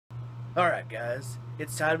Alright guys,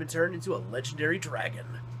 it's time to turn into a legendary dragon.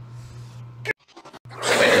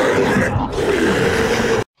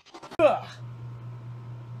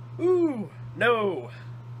 Ooh, no.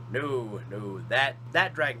 No, that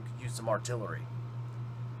dragon could use some artillery.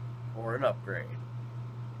 Or an upgrade.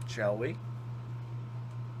 Shall we?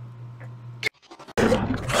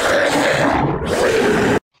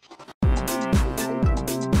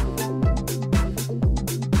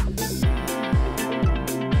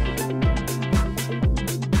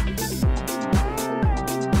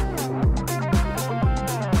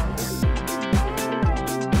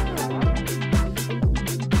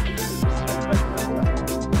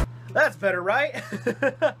 That's better, right?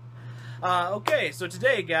 Okay, so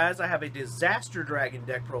today, guys, I have a Disaster Dragon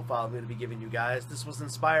deck profile I'm going to be giving you guys. This was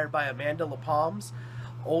inspired by Amanda LaPalm's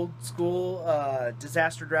old school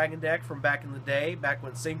Disaster Dragon deck from back in the day, back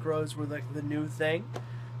when synchros were like the new thing.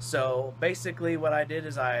 So basically what I did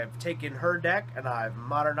is I've taken her deck and I've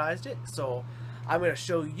modernized it. So I'm going to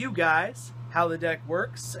show you guys how the deck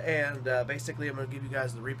works, and basically I'm going to give you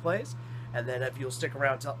guys the replays. And then if you'll stick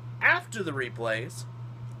around till after the replays,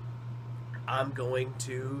 I'm going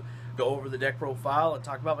to go over the deck profile and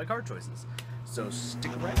talk about my card choices. So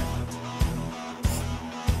stick around.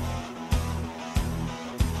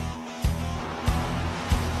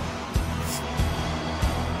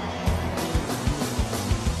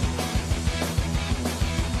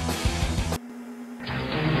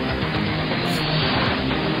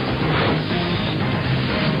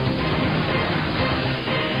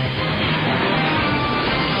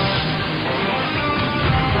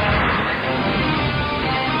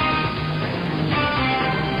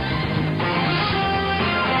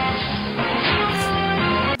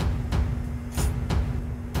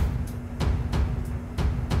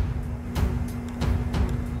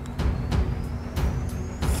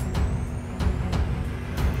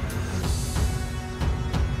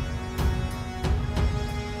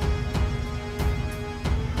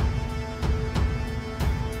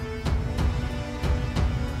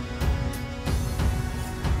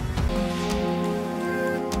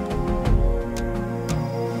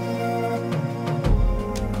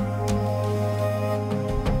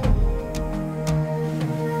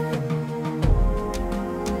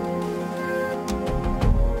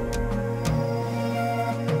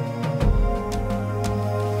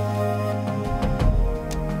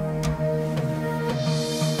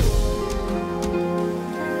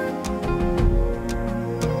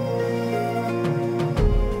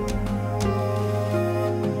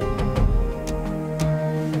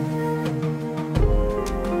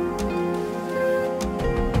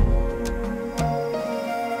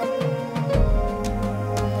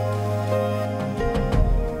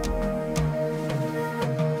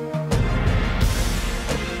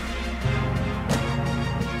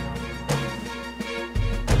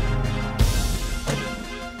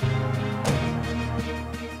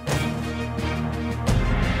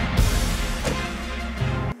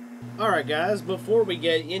 Alright guys, before we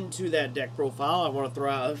get into that deck profile, I want to throw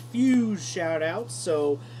out a few shout outs,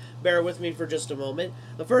 so bear with me for just a moment.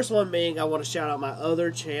 The first one being, I want to shout out my other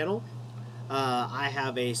channel. I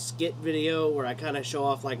have a skit video where I kind of show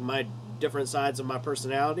off like my different sides of my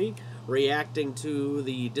personality, reacting to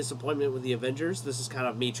the disappointment with the Avengers. This is kind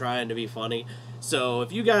of me trying to be funny. So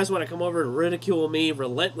if you guys want to come over and ridicule me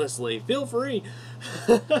relentlessly, feel free.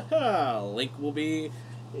 Link will be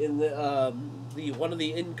in the one of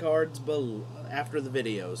the end cards below after the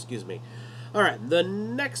video. Excuse me. All right, the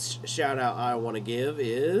next shout out I want to give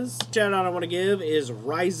is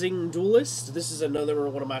Rising Duelist. This is another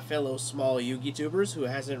one of my fellow small YouTubers who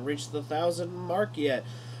hasn't reached the 1,000 mark yet.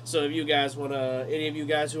 So if you guys want to, any of you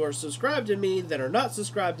guys who are subscribed to me that are not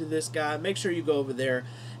subscribed to this guy, make sure you go over there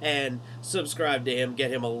and subscribe to him, get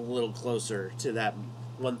him a little closer to that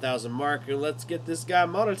 1,000 mark, and let's get this guy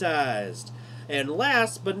monetized. And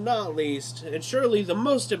last but not least, and surely the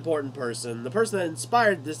most important person, the person that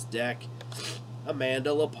inspired this deck,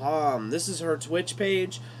 Amanda LaPalm. This is her Twitch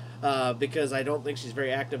page, because I don't think she's very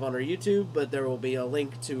active on her YouTube, but there will be a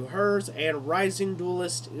link to hers and Rising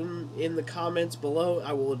Duelist in the comments below.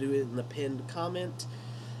 I will do it in the pinned comment.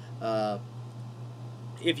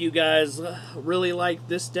 If you guys really like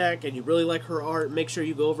this deck and you really like her art, make sure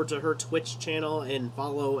you go over to her Twitch channel and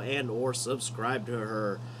follow and or subscribe to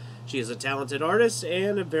her. She is a talented artist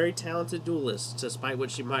and a very talented duelist, despite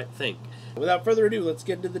what she might think. Without further ado, let's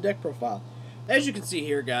get into the deck profile. As you can see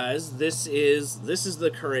here, guys, this is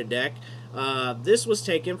the current deck. This was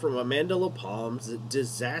taken from Amanda LaPalm's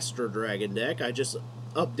Disaster Dragon deck. I just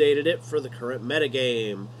updated it for the current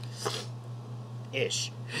metagame.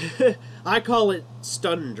 Ish. I call it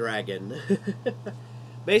Stun Dragon.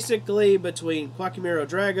 Basically, between Quackimiro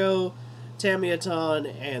Drago,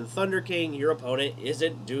 Tamiaton, and Thunder King, your opponent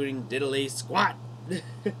isn't doing diddly squat.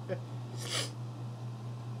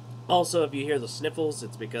 Also, if you hear the sniffles,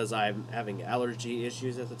 it's because I'm having allergy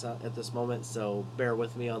issues at this moment, so bear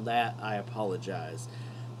with me on that. I apologize.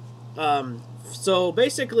 So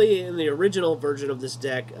basically, in the original version of this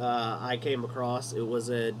deck, I came across, it was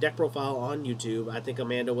a deck profile on YouTube. I think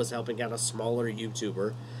Amanda was helping out a smaller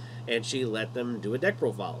YouTuber, and she let them do a deck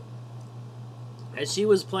profile. And she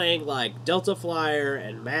was playing like Delta Flyer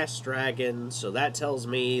and Mass Dragon, so that tells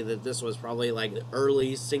me that this was probably like the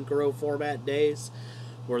early Synchro format days,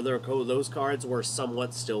 where those cards were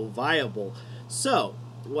somewhat still viable. So,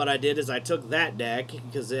 what I did is I took that deck,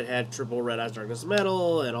 because it had triple Red Eyes Darkness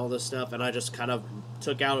Metal and all this stuff, and I just kind of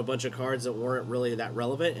took out a bunch of cards that weren't really that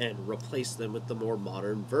relevant and replaced them with the more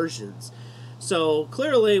modern versions. So,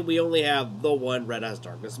 clearly, we only have the one Red Eyes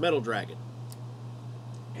Darkness Metal Dragon.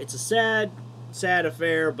 It's a sad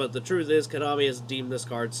affair, but the truth is Konami has deemed this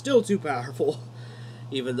card still too powerful,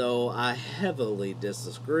 even though I heavily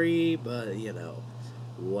disagree, but, you know,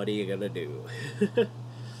 what are you gonna do?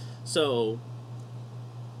 So,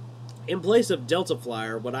 in place of Delta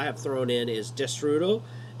Flyer, what I have thrown in is Destrudo,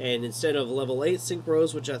 and instead of level 8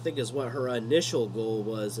 Synchros, which I think is what her initial goal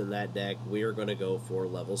was in that deck, we are going to go for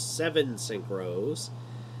level 7 Synchros.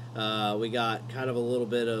 We got kind of a little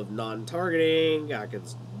bit of non-targeting, I can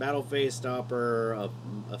Battle Phase Stopper,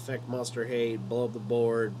 Affect Monster Hate, Blow Up the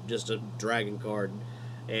Board, just a Dragon card,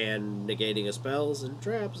 and negating of spells and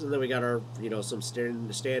traps, and then we got our, you know, some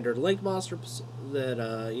standard Link monsters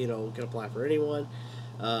that, you know, can apply for anyone.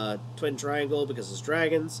 Twin Triangle because it's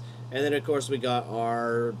dragons, and then of course we got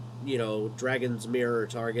our, you know, Dragon's Mirror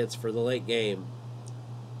targets for the late game.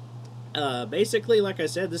 Basically, like I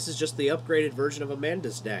said, this is just the upgraded version of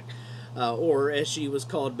Amanda's deck, or as she was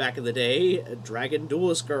called back in the day, Dragon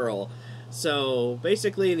Duelist Girl. So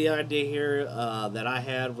basically the idea here that I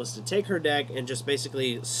had was to take her deck and just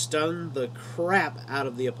basically stun the crap out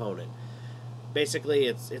of the opponent. Basically,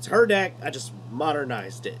 it's her deck, I just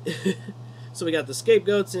modernized it. So we got the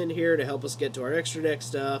Scapegoats in here to help us get to our extra deck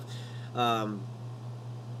stuff. I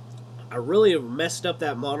really messed up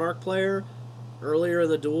that Monarch player earlier in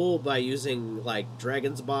the duel by using like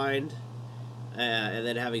Dragon's Bind and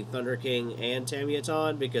then having Thunder King and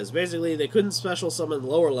Tamiaton, because basically they couldn't special summon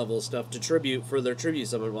lower level stuff to tribute for their tribute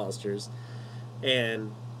summon monsters.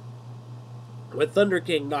 And with Thunder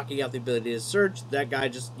King knocking out the ability to search, that guy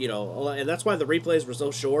just, you know, and that's why the replays were so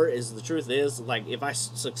short, is the truth is, like, if I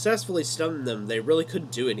successfully stunned them, they really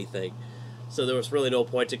couldn't do anything. So there was really no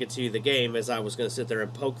point to continue the game, as I was going to sit there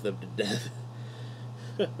and poke them to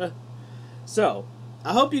death. So,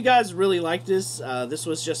 I hope you guys really liked this. This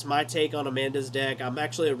was just my take on Amanda's deck. I'm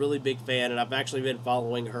actually a really big fan, and I've actually been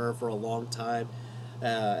following her for a long time.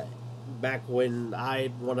 Back when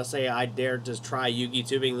I want to say I dared to try Yu-Gi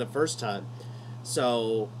Tubing the first time.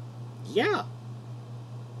 So, yeah.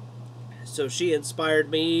 So she inspired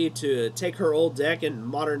me to take her old deck and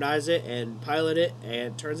modernize it and pilot it,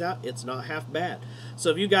 and turns out it's not half bad. So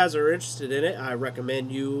if you guys are interested in it, I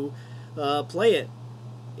recommend you play it.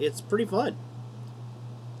 It's pretty fun.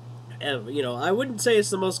 And, you know, I wouldn't say it's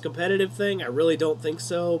the most competitive thing. I really don't think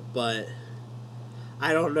so, but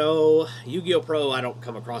I don't know. Yu-Gi-Oh! Pro, I don't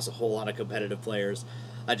come across a whole lot of competitive players.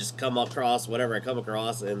 I just come across whatever I come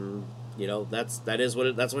across, and you know, that's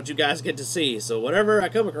what you guys get to see. So whatever I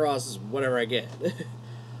come across is whatever I get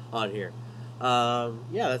on here.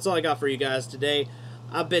 Yeah, that's all I got for you guys today.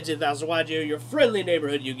 I'm Ben10000YGO, your friendly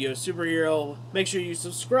neighborhood Yu-Gi-Oh! Superhero. Make sure you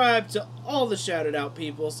subscribe to all the shouted out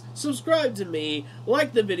peoples. Subscribe to me.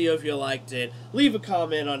 Like the video if you liked it. Leave a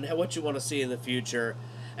comment on what you want to see in the future.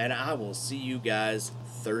 And I will see you guys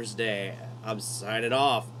Thursday. I'm signing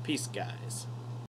off. Peace, guys.